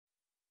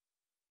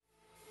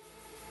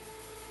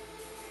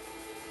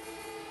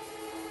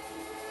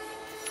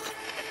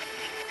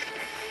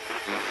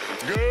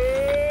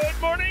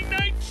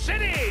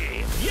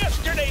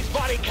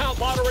body count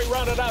lottery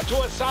rounded out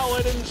to a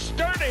solid and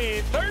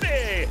sturdy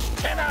 30.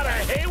 10 out of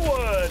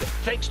Haywood.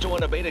 Thanks to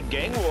unabated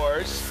gang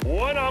wars.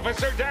 One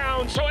officer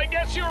down, so I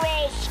guess you're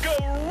all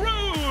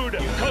screwed.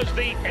 Because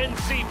the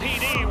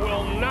NCPD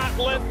will not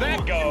let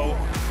that go.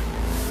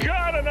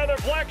 Got another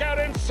blackout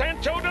in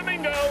Santo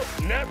Domingo.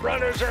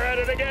 Netrunners are at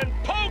it again,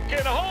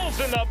 poking holes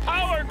in the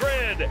power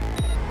grid.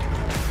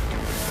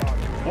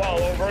 While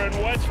over in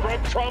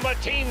Westbrook, trauma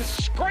teams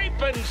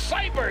scraping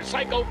cyber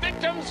psycho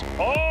victims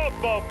off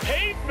the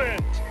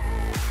pavement.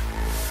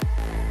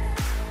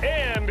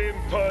 And in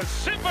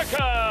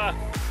Pacifica,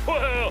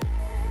 well,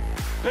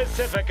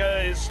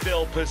 Pacifica is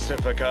still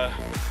Pacifica.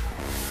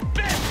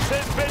 This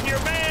has been your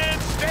man,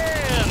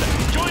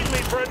 Stan. Join me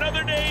for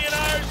another day in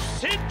our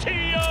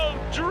city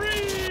of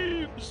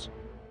dreams.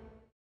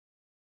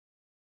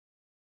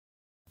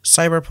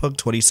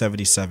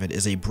 CyberPunk2077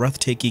 is a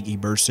breathtaking,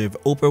 immersive,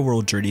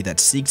 open-world journey that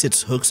seeks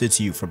its hooks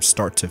into you from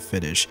start to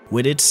finish.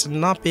 With it's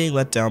not being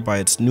let down by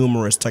its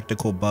numerous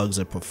technical bugs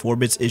and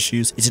performance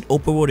issues, it's an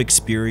open-world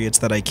experience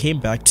that I came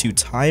back to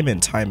time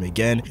and time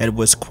again and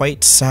was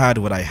quite sad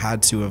when I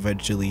had to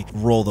eventually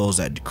roll those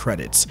end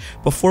credits.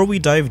 Before we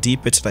dive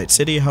deep into Night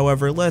City,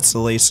 however, let's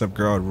lay some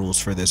ground rules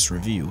for this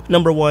review.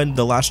 Number one,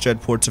 the last-gen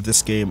ports of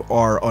this game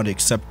are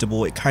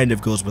unacceptable. It kind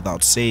of goes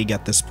without saying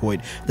at this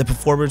point. The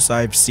performance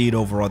I've seen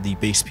over on the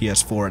base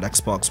PS4 and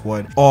Xbox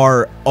One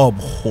are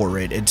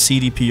abhorrent, and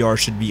CDPR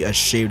should be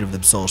ashamed of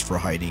themselves for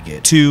hiding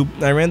it. 2.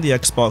 I ran the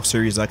Xbox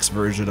Series X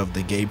version of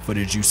the game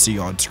footage you see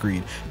on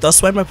screen,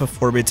 thus why my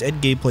performance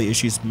and gameplay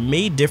issues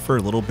may differ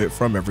a little bit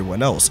from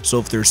everyone else. So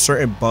if there's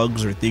certain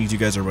bugs or things you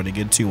guys are running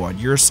into on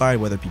your side,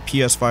 whether it be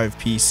PS5,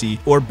 PC,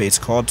 or base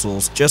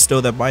consoles, just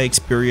know that my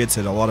experience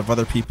and a lot of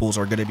other people's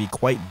are going to be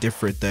quite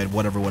different than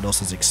what everyone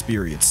else is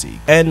experiencing.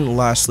 And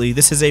lastly,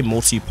 this is a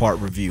multi-part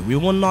review. We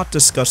will not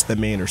discuss the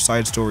main or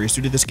side stories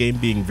due to this game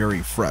being very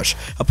fresh.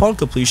 Upon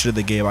completion of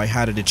the game, I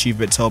had an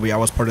achievement tell me I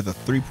was part of the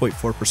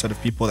 3.4%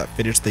 of people that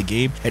finished the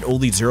game and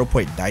only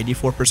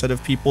 0.94%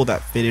 of people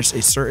that finished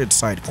a certain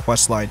side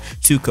quest line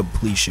to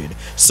completion.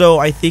 So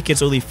I think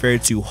it's only fair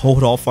to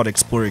hold off on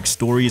exploring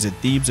stories and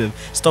themes and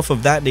stuff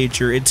of that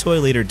nature until a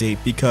later date,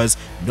 because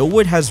no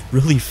one has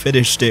really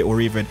finished it or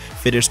even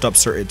finished up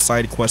certain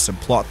side quests and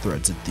plot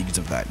threads and things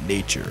of that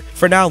nature.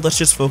 For now, let's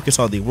just focus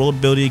on the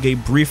world building, a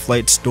brief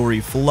light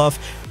story fluff,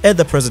 and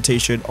the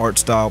presentation, art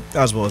style,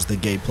 as well as the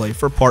gameplay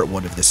for part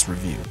 1 of this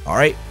review.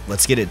 Alright,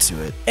 let's get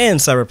into it. In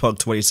Cyberpunk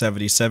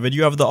 2077,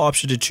 you have the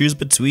option to choose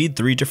between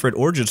 3 different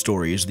origin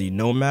stories, the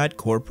Nomad,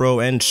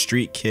 Corpro, and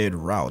Street Kid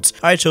routes.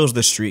 I chose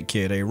the Street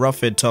Kid, a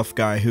rough and tough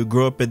guy who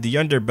grew up in the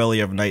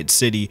underbelly of Night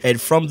City,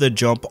 and from the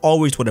jump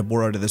always wanted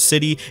more out of the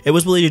city and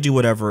was willing to do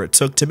whatever it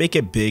took to make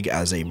it big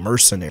as a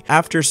mercenary.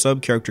 After some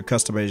character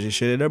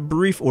customization and a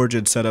brief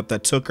origin setup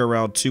that took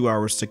around 2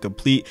 hours to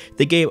complete,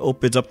 the game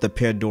opens up the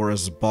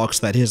Pandora's box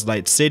that is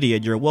Night City,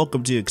 and you're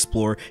welcome to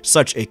explore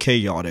such a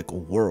chaotic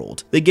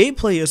world. The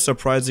gameplay is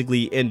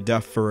surprisingly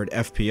in-depth for an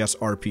FPS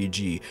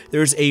RPG.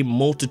 There's a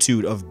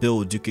multitude of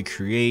builds you can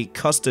create,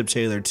 custom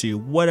tailored to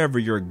whatever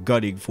you're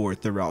gunning for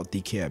throughout the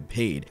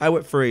campaign. I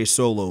went for a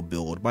solo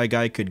build. My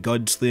guy could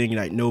gunsling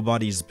like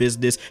nobody's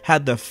business,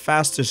 had the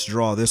fastest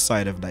draw this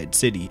side of Night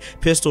City.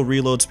 Pistol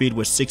reload speed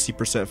was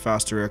 60%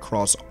 faster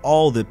across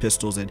all the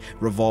pistols and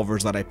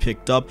revolvers that I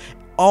picked up,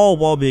 all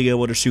while being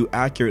able to shoot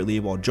accurately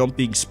while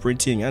jumping,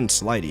 sprinting, and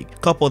sliding.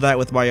 Couple that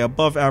with my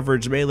above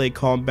average melee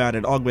combat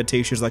and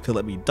augmentations that could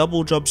let me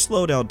double jump,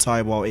 slow down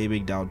time while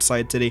aiming down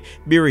sights, and a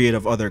myriad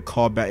of other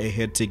combat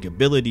enhancing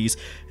abilities,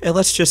 and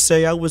let's just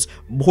say I was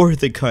more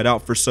than cut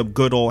out for some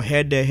good old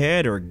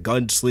hand-to-hand or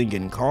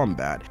gunslinging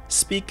combat.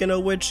 Speaking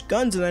of which,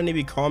 guns and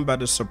enemy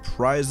combat is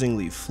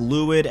surprisingly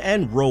fluid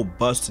and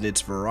robust in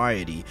its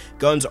variety.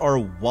 Guns are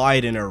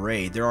wide in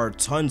array. There are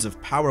tons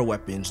of power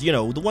weapons, you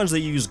know, the ones that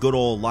use good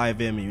old live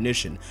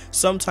ammunition,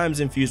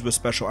 sometimes infused with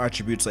special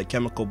attributes like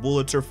chemical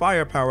bullets or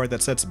firepower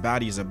that sets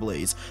baddies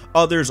ablaze.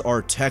 Others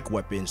are tech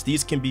weapons.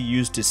 These can be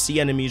used to see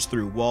enemies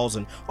through walls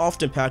and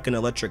often pack an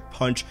electric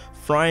punch,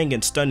 frying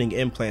and stunning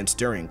implants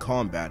during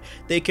combat.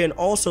 They can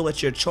also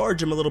let you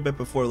charge them a little bit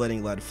before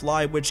letting lead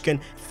fly, which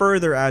can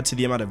further add to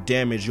the amount of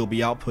damage you'll be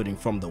outputting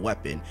from the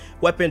weapon.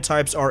 Weapon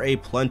types are a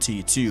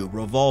plenty too: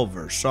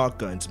 revolvers,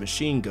 shotguns,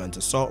 machine guns,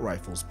 assault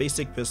rifles,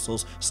 basic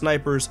pistols,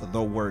 snipers,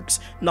 the works.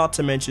 Not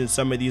to mention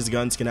some of these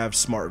guns can have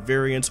smart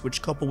variants,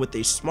 which coupled with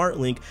a smart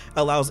link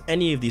allows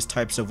any of these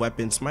types of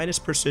weapons minus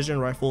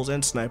precision rifles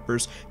and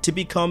snipers to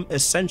become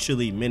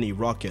essentially mini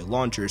rocket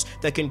launchers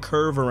that can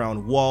curve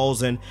around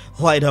walls and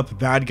light up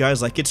bad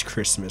guys like it's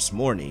Christmas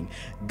morning.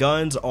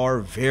 Guns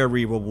are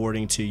very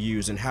rewarding to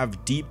use and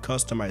have deep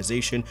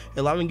customization,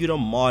 allowing you to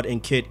mod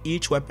and kit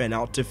each weapon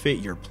out to fit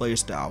your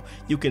playstyle.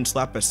 You can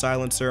slap a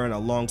silencer and a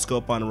long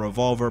scope on a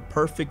revolver,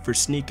 perfect for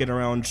sneaking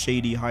around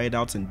shady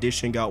hideouts and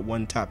dishing out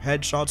one-tap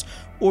headshots,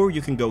 or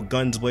you can go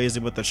guns blazing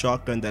blazing with a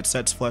shotgun that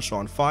sets flesh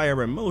on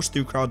fire and mows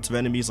through crowds of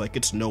enemies like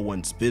it's no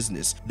one's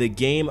business. The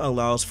game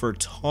allows for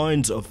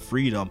tons of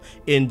freedom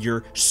in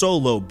your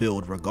solo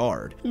build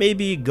regard.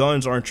 Maybe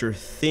guns aren't your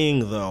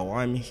thing though,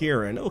 I'm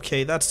hearing.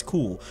 Okay, that's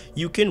cool.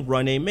 You can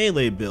run a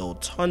melee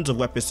build, tons of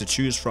weapons to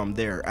choose from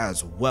there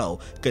as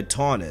well.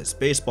 Katanas,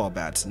 baseball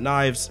bats,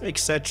 knives,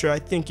 etc. I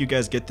think you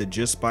guys get the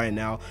gist by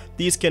now.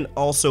 These can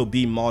also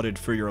be modded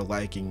for your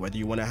liking, whether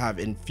you want to have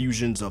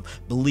infusions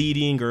of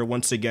bleeding or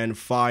once again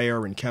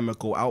fire and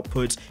chemical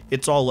outputs.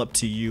 It's all up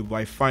to you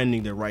by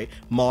finding the right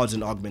mods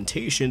and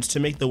augmentations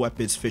to make the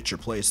weapons fit your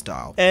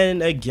playstyle.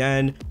 And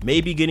again,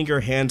 maybe getting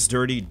your hands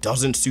dirty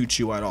doesn't suit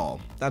you at all.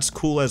 That's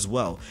cool as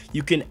well.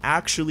 You can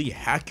actually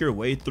hack your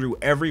way through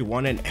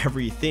everyone and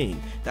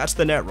everything. That's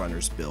the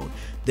Netrunner's build.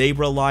 They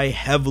rely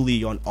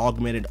heavily on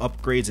augmented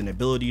upgrades and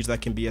abilities that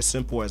can be as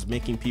simple as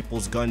making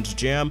people's guns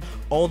jam,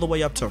 all the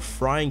way up to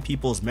frying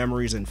people's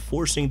memories and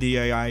forcing the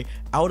AI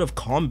out of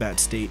combat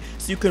state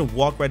so you can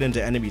walk right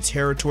into enemy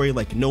territory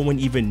like no one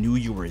even knew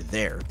you were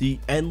there. The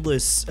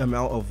endless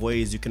amount of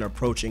ways you can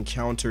approach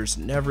encounters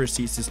never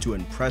ceases to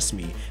impress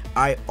me.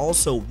 I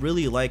also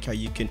really like how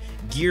you can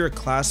gear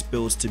class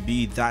builds to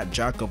be that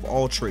jack of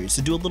all trades,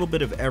 to do a little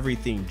bit of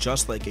everything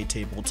just like a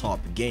tabletop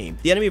game.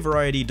 The enemy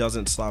variety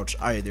doesn't slouch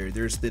either.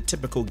 There's the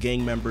typical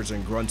gang members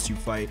and grunts you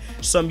fight,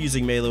 some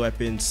using melee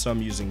weapons,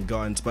 some using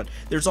guns, but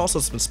there's also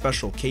some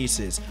special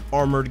cases,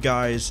 armored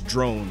guys,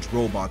 drones,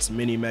 robots,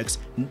 mini-mechs,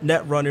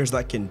 net runners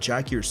that can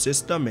jack your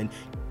system and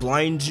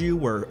blind you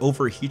or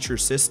overheat your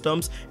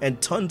systems,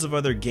 and tons of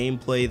other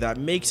gameplay that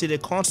makes it a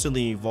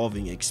constantly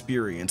evolving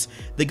experience.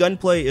 The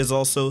gunplay is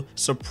also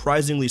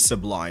surprisingly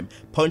sublime.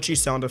 Punchy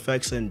sound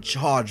effects and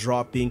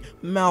jaw-dropping,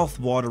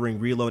 mouth-watering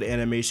reload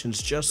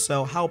animations just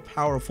sell how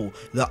powerful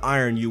the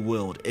iron you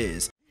wield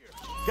is.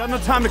 Got no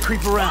time to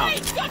creep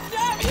around.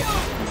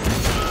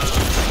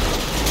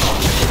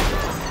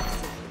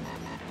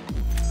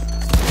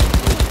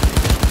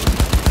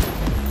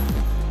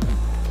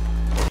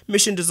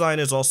 Mission design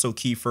is also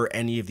key for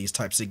any of these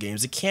types of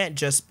games. It can't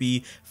just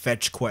be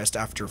fetch quest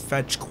after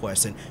fetch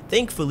quest, and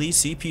thankfully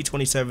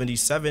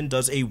CP2077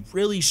 does a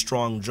really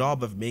strong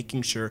job of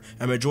making sure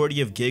a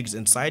majority of gigs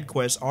and side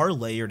quests are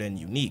layered and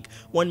unique.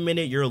 One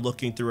minute you're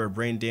looking through a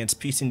brain dance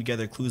piecing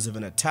together clues of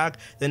an attack,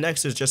 the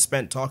next is just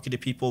spent talking to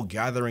people,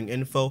 gathering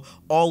info,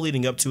 all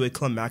leading up to a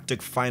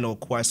climactic final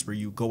quest where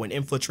you go and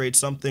infiltrate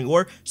something,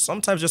 or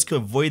sometimes just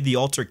avoid the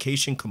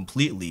altercation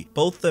completely.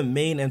 Both the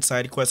main and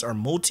side quests are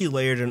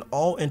multi-layered and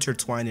all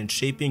intertwined in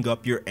shaping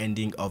up your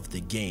ending of the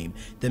game.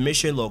 The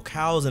mission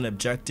locales and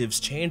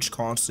objectives change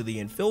constantly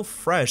and feel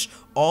fresh,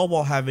 all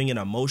while having an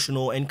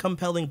emotional and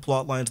compelling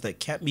plot lines that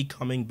kept me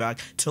coming back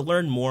to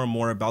learn more and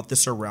more about the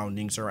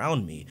surroundings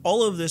around me.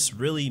 All of this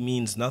really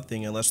means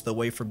nothing unless the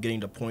way from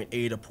getting to point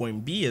A to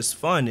point B is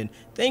fun, and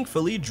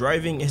thankfully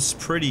driving is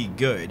pretty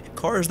good.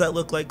 Cars that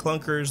look like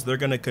clunkers, they're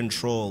gonna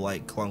control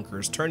like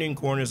clunkers. Turning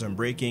corners and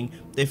braking,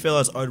 they feel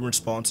as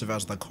unresponsive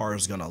as the car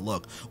is gonna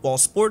look, while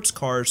sports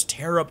cars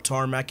tear up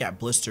tarmac at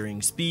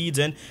blistering speeds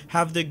and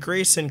have the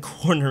grace and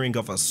cornering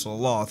of a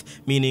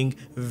sloth, meaning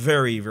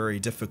very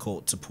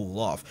difficult to pull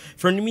off.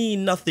 For me,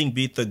 nothing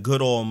beat the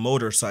good old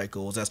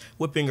motorcycles, as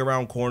whipping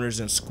around corners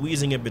and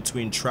squeezing in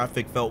between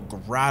traffic felt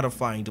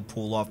gratifying to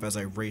pull off as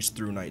I raced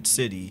through Night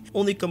City.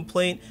 Only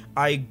complaint,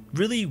 I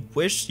really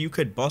wish you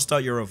could bust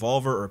out your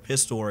revolver or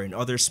pistol or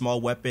another small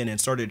weapon and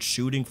started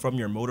shooting from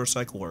your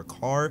motorcycle or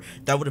car.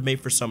 That would have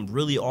made for some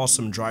really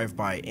awesome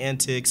drive-by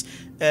antics,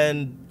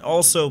 and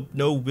also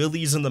no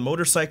wheelies in the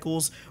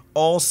motorcycles.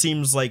 All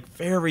seems like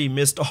very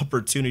missed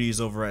opportunities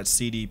over at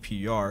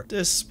CDPR.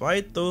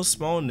 Despite those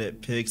small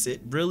nitpicks, it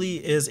really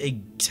is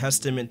a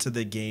testament to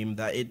the game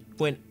that it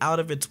went out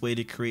of its way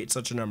to create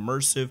such an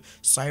immersive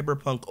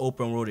cyberpunk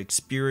open world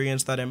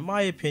experience that in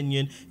my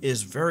opinion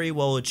is very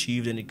well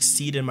achieved and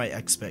exceeded my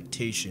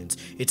expectations.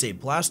 It's a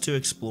blast to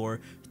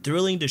explore,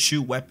 thrilling to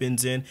shoot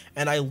weapons in,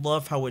 and I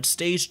love how it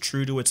stays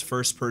true to its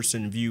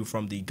first-person view.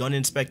 From the gun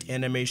inspect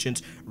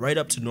animations right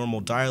up to normal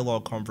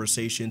dialogue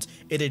conversations,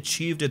 it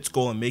achieved its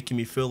goal in making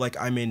me feel like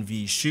I'm in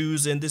V's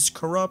shoes in this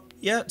corrupt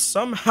yet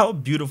somehow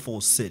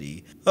beautiful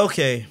city.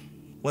 Okay,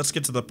 let's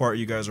get to the part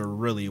you guys are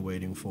really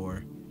waiting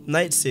for.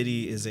 Night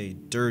City is a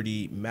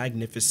dirty,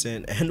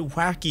 magnificent, and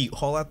wacky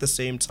all at the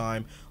same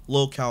time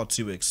locale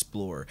to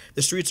explore.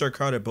 The streets are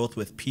crowded both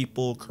with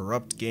people,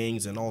 corrupt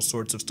gangs, and all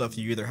sorts of stuff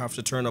you either have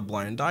to turn a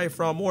blind eye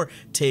from or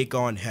take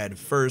on head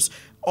first,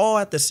 all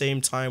at the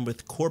same time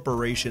with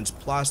corporations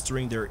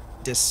plastering their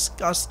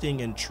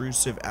disgusting,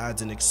 intrusive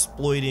ads and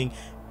exploiting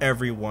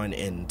everyone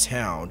in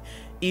town.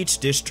 Each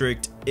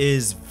district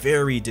is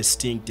very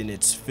distinct in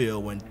its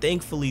feel, and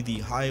thankfully the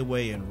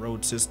highway and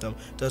road system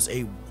does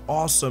a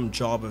awesome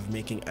job of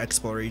making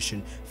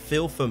exploration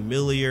feel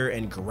familiar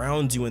and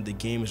grounds you in the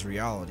game's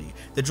reality.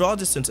 The draw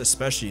distance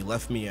especially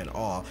left me in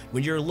awe.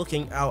 When you're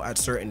looking out at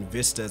certain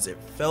vistas,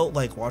 it felt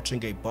like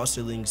watching a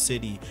bustling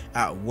city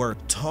at work.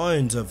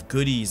 Tons of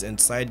goodies and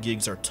side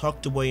gigs are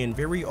tucked away in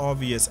very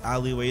obvious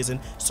alleyways, and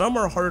some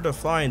are harder to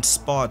find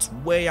spots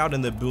way out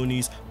in the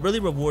boonies, really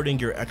rewarding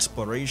your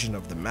exploration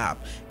of the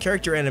map.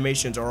 Character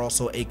animations are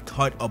also a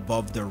cut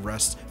above the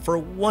rest for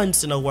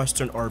once in a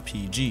Western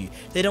RPG.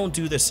 They don't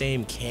do the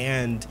same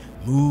canned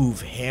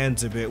move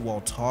hands a bit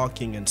while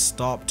talking and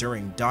stop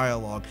during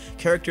dialogue.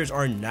 Characters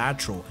are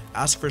natural,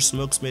 ask for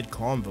smokes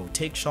mid-convo,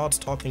 take shots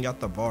talking at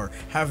the bar,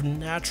 have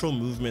natural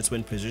movements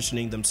when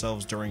positioning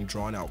themselves during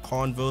drawn out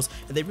convos,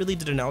 and they really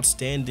did an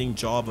outstanding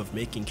job of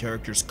making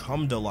characters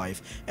come to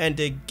life. And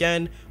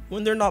again,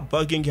 when they're not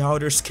bugging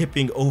out or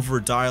skipping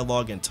over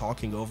dialogue and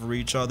talking over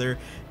each other,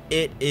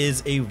 it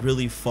is a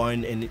really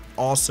fun and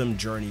awesome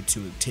journey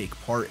to take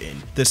part in.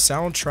 The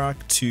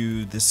soundtrack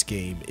to this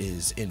game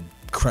is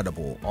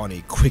incredible. On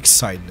a quick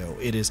side note,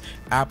 it is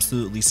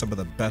absolutely some of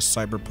the best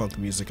cyberpunk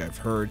music I've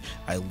heard.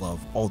 I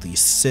love all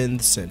these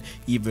synths and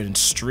even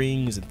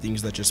strings and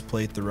things that just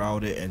play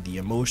throughout it, and the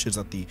emotions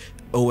that the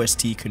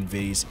OST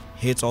conveys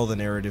hits all the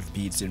narrative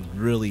beats and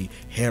really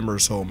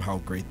hammers home how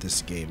great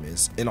this game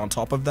is. And on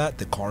top of that,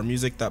 the car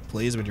music that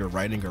plays when you're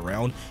riding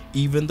around,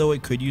 even though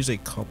it could use a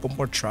couple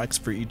more tracks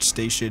for each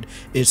station,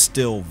 is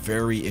still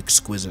very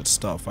exquisite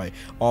stuff. I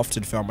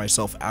often found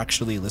myself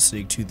actually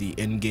listening to the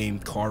in-game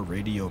car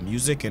radio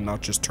music and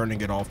not just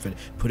turning it off and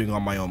putting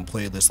on my own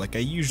playlist like I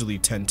usually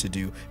tend to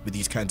do with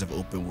these kinds of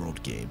open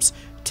world games.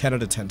 10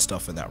 out of 10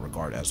 stuff in that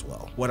regard as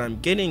well. What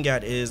I'm getting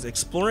at is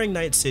exploring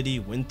Night City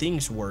when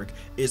things work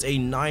is a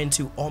 9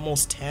 to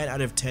almost 10 out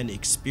of 10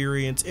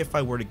 experience if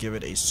I were to give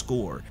it a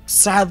score.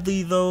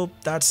 Sadly though,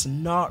 that's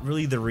not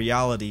really the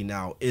reality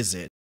now, is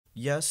it?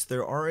 Yes,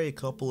 there are a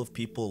couple of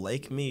people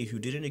like me who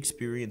didn't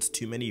experience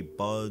too many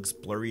bugs,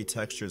 blurry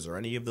textures, or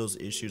any of those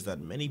issues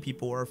that many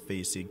people are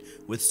facing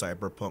with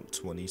CyberPunk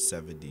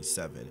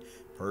 2077.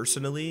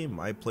 Personally,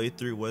 my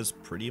playthrough was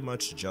pretty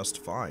much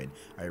just fine.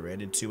 I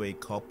ran into a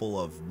couple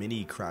of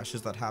mini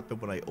crashes that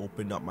happened when I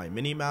opened up my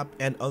minimap,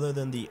 and other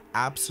than the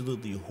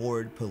absolutely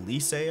horrid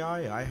police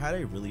AI, I had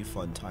a really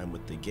fun time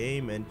with the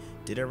game and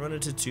didn't run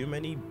into too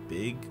many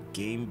big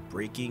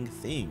game-breaking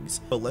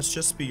things. But let's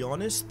just be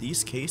honest,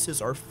 these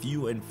cases are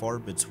few and far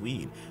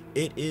between.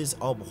 It is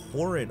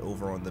abhorrent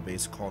over on the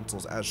base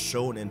consoles, as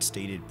shown and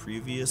stated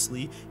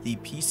previously. The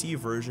PC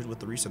version with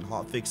the recent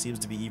hotfix seems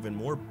to be even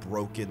more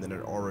broken than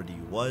it already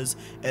was,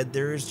 and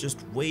there is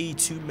just way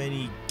too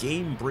many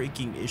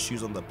game-breaking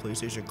issues on the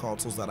PlayStation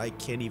consoles that I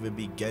can't even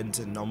begin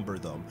to number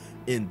them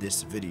in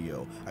this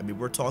video. I mean,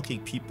 we're talking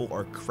people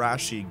are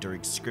crashing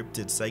during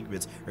scripted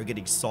segments or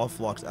getting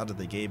softlocked out of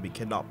the game and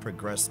cannot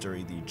progress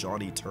during the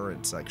Johnny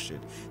Turret section.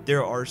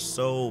 There are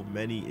so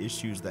many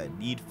issues that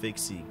need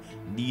fixing,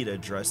 need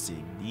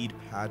addressing, need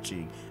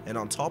patching, and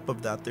on top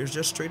of that, there's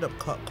just straight up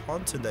cut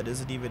content that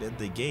isn't even in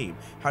the game.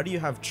 How do you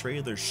have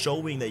trailers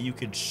showing that you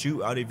can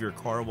shoot out of your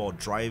car while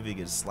driving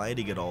and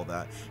sliding and all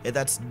that, and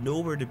that's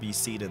nowhere to be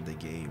seen in the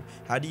game?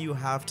 How do you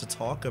have to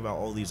talk about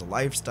all these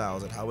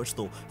lifestyles and how much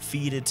they'll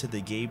feed into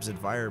the game's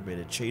environment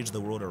and change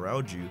the world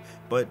around you,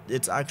 but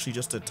it's actually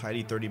just a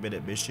tiny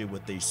 30-minute mission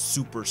with a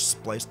super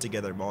spliced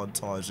together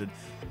montage and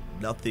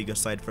nothing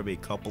aside from a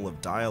couple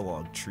of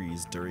dialogue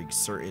trees during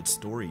certain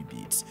story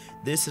beats?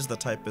 This is the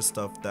type of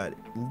stuff that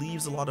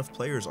leaves a lot of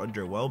players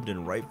underwhelmed,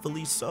 and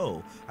rightfully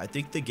so. I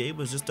think the game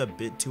was just a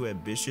bit too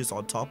ambitious,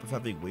 on top of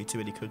having way too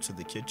many cooks in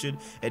the kitchen,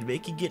 and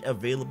making it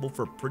available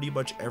for pretty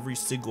much every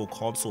single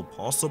console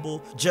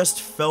possible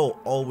just felt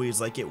always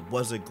like it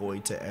wasn't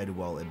going to end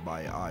well in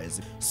my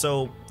eyes.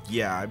 So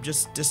yeah, I'm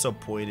just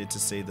disappointed to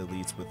say the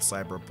least with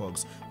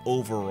Cyberpunk's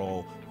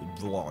overall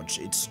launch.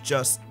 It's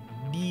just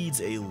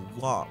needs a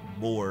lot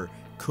more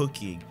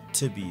cooking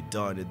to be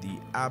done, and the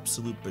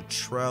absolute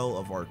betrayal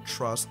of our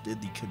trust in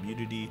the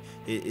community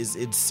is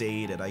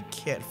insane, and I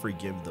can't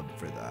forgive them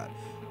for that.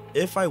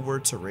 If I were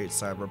to rate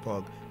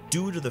Cyberpunk,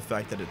 due to the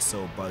fact that it's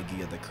so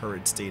buggy and the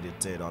current state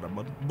it's in on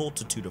a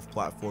multitude of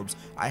platforms,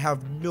 I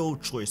have no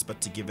choice but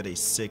to give it a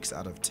 6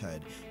 out of 10.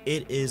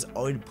 It is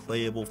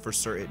unplayable for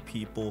certain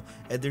people,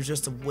 and there's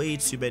just way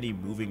too many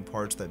moving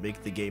parts that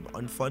make the game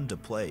unfun to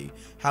play.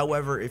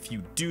 However, if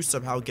you do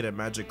somehow get a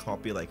magic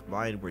copy like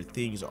mine where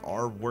things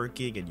are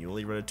working and you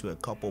only run into a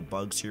couple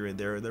bugs here and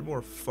there and they're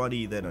more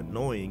funny than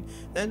annoying,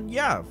 then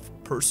yeah,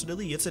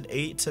 personally it's an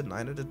 8 to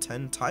 9 out of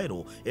 10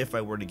 title if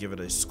I were to give it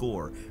a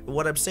score.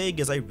 What I'm saying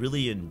is I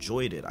really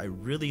enjoyed it. I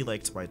really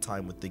liked my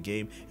time with the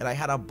game, and I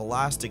had a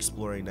blast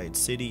exploring Night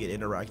City and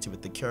interacting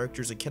with the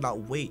characters, and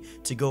cannot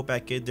wait to go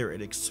back in there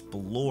and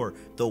explore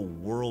the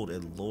world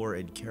and lore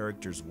and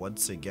characters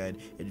once again,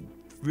 and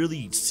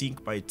really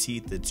sink my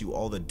teeth into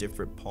all the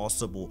different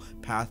possible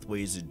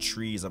pathways and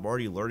trees. I'm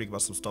already learning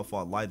about some stuff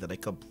online that I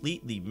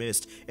completely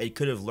missed, and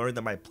could have learned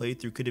that my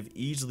playthrough could have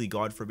easily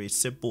gone from a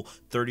simple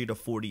 30 to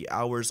 40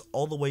 hours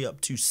all the way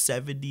up to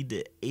 70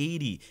 to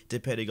 80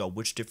 depending on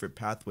which different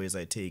pathways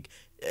I take.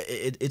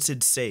 It's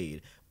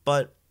insane,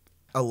 but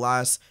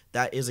alas,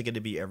 that isn't going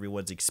to be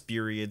everyone's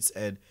experience,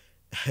 and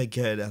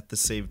again, at the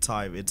same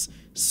time, it's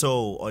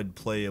so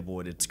unplayable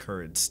in its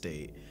current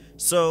state.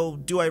 So,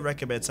 do I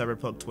recommend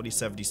CyberPunk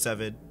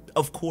 2077?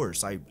 Of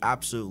course, I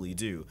absolutely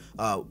do.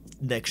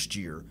 Next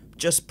year,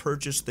 just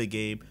purchase the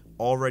game.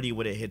 already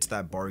when it hits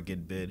that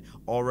bargain bin,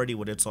 already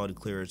when it's on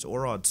clearance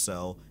or on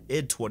sale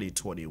in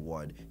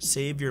 2021.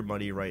 Save your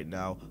money right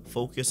now,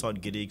 focus on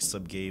getting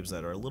some games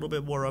that are a little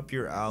bit more up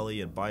your alley,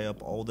 and buy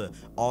up all the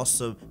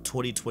awesome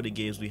 2020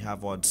 games we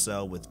have on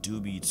sale with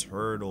Doom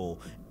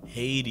Eternal,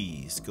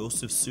 Hades,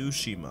 Ghost of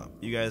Tsushima.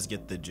 You guys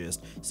get the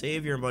gist.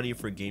 Save your money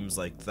for games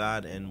like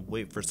that and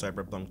wait for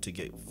Cyberpunk to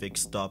get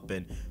fixed up,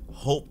 and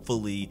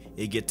hopefully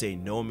it gets a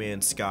No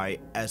Man's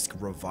Sky-esque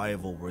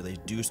revival where they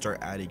do start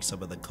adding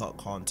some of the cut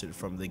content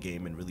from the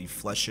game and really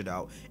flesh it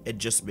out and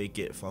just make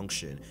it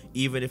function,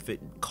 even if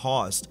it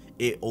cost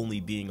it only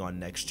being on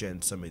next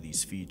gen some of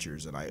these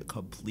features. And I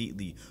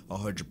completely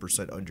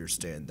 100%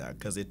 understand that,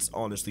 because it's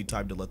honestly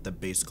time to let the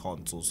base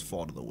consoles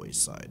fall to the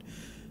wayside.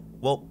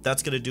 Well,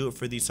 that's going to do it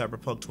for the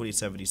Cyberpunk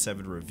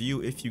 2077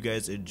 review. If you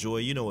guys enjoy,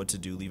 you know what to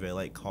do. Leave a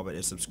like, comment,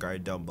 and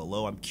subscribe down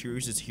below. I'm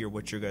curious to hear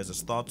what your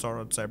guys' thoughts are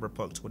on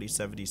Cyberpunk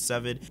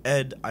 2077,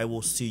 and I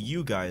will see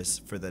you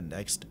guys for the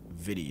next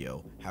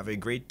video. Have a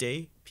great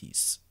day.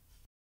 Peace.